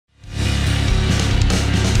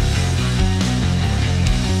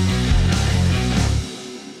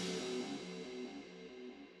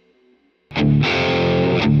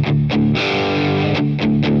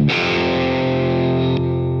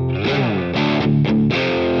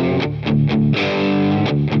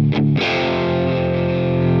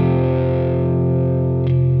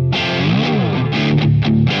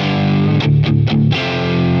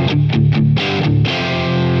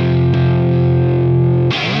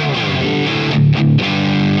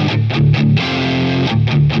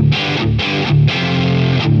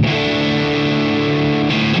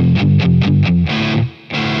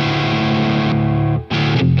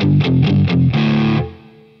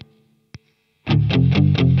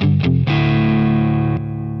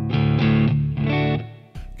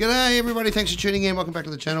G'day everybody, thanks for tuning in. Welcome back to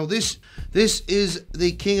the channel. This is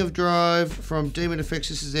the King of Drive from Demon Effects.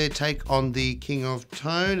 This is their take on the King of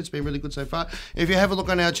Tone. It's been really good so far. If you have a look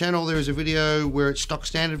on our channel, there is a video where it's stock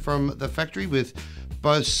standard from the factory with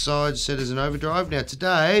both sides set as an overdrive. Now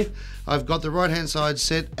today, I've got the right hand side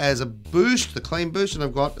set as a boost, the clean boost, and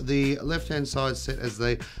I've got the left hand side set as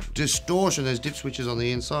the distortion, those dip switches on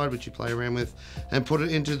the inside which you play around with, and put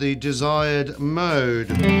it into the desired mode.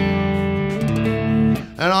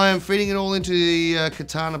 And I am feeding it all into the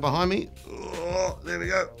katana behind me. Oh, there we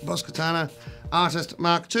go, Boss Katana Artist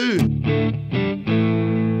Mark II.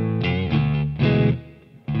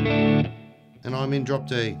 And I'm in drop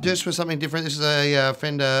D. Just for something different, this is a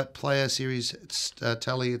Fender Player Series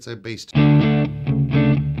Tele. It's a beast.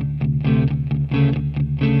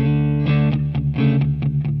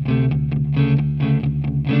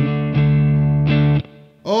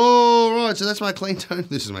 All right, so that's my clean tone.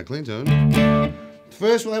 This is my clean tone.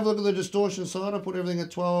 First, we'll have a look at the distortion side. I'll put everything at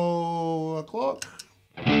 12 o'clock.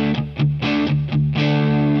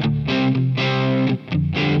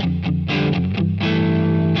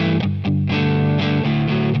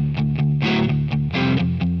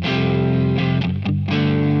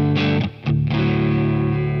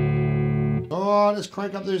 Alright, let's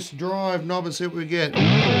crank up this drive knob and see what we get.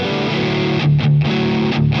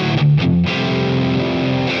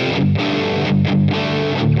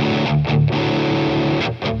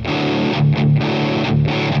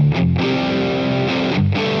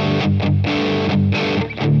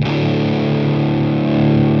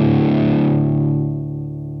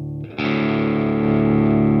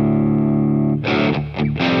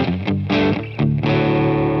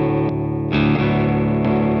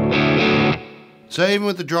 So even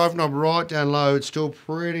with the drive knob right down low, it's still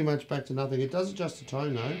pretty much back to nothing. It does adjust the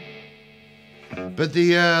tone though. But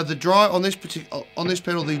the drive on this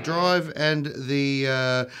pedal, the drive and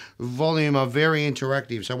the volume are very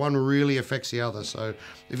interactive. So one really affects the other. So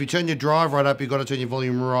if you turn your drive right up, you've got to turn your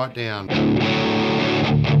volume right down.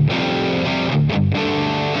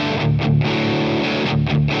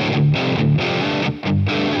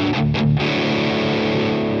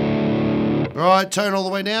 All right, tone all the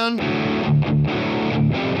way down.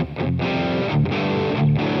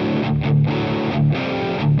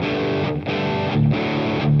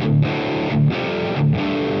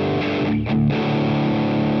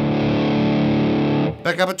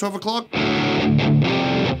 Back up at 12 o'clock.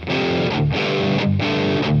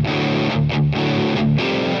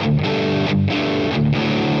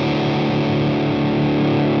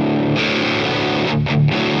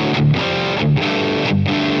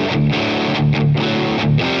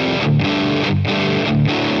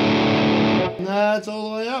 That's all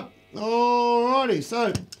the way up. Alrighty,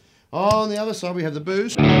 so on the other side we have the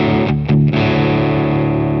boost.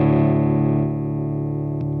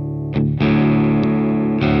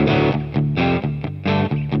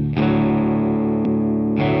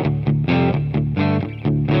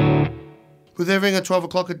 With everything at 12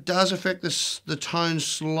 o'clock, it does affect the tone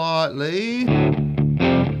slightly.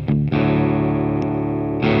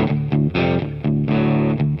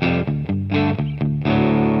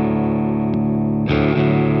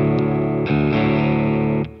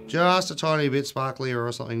 Just a tiny bit sparklier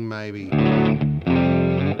or something, maybe.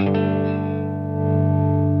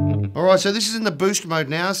 All right, so this is in the boost mode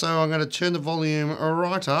now, so I'm going to turn the volume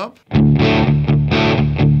right up.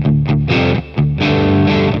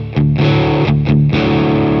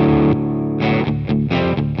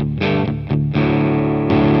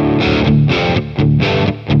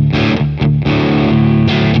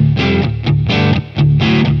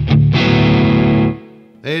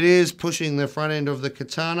 It is pushing the front end of the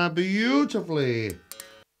katana beautifully.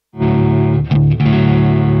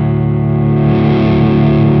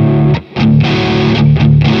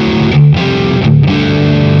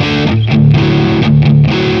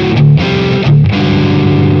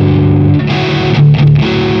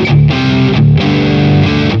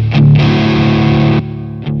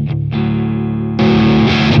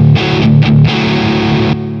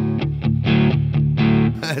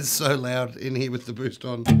 It's so loud in here with the boost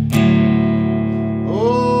on.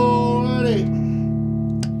 Alrighty.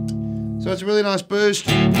 So it's a really nice boost.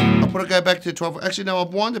 I'll put it go back to 12. Actually, no, I'll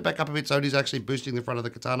wind it back up a bit so it is actually boosting the front of the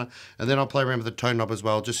katana. And then I'll play around with the tone knob as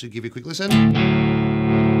well, just to give you a quick listen.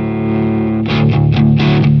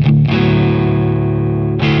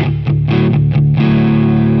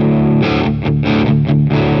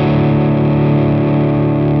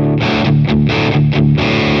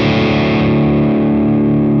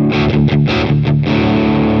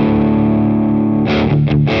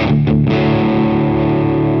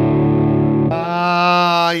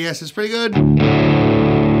 Yes, it's pretty good.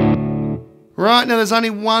 Right, now there's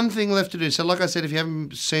only one thing left to do. So like I said, if you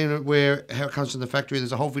haven't seen it how it comes from the factory,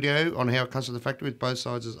 there's a whole video on how it comes from the factory with both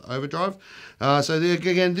sides as overdrive.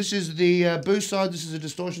 Again, this is the boost side, this is the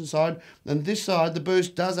distortion side, and this side, the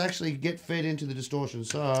boost does actually get fed into the distortion.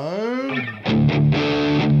 So...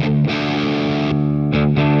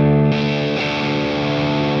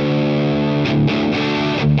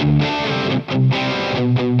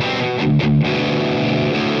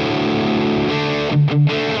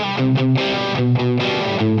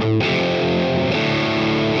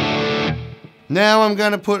 Now I'm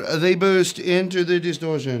going to put the boost into the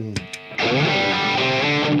distortion.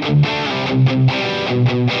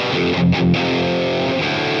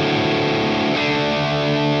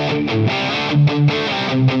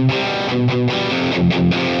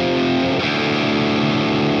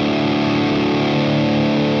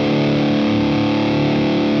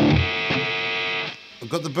 I've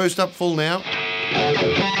got the boost up full now.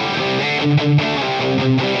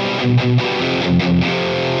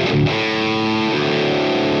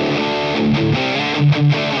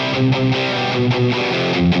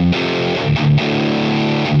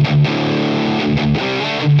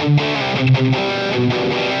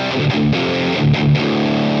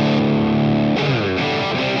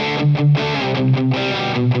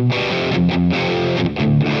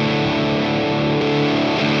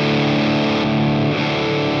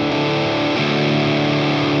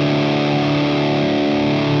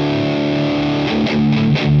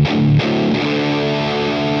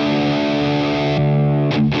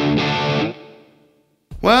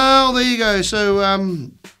 Well, there you go. So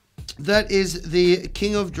that is the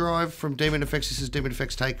King of Drive from Demon Effects. This is Demon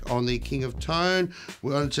Effects' take on the King of Tone.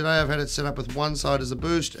 Well, today I've had it set up with one side as a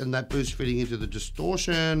boost and that boost fitting into the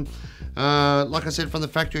distortion. Like I said, from the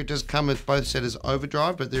factory it does come with both set as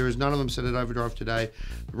overdrive, but there is none of them set at overdrive today.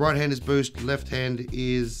 The right hand is boost, left hand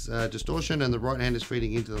is distortion, and the right hand is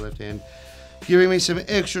feeding into the left hand, giving me some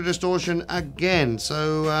extra distortion again.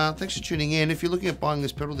 So thanks for tuning in. If you're looking at buying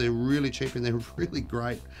this pedal, they're really cheap and they're really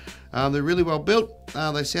great. They're really well built.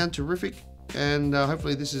 They sound terrific, and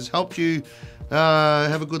hopefully this has helped you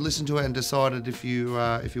have a good listen to it and decided if you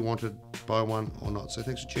want to buy one or not. So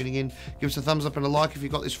thanks for tuning in. Give us a thumbs up and a like if you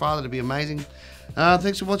got this far. That'd be amazing.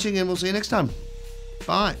 Thanks for watching, and we'll see you next time.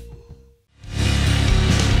 Bye.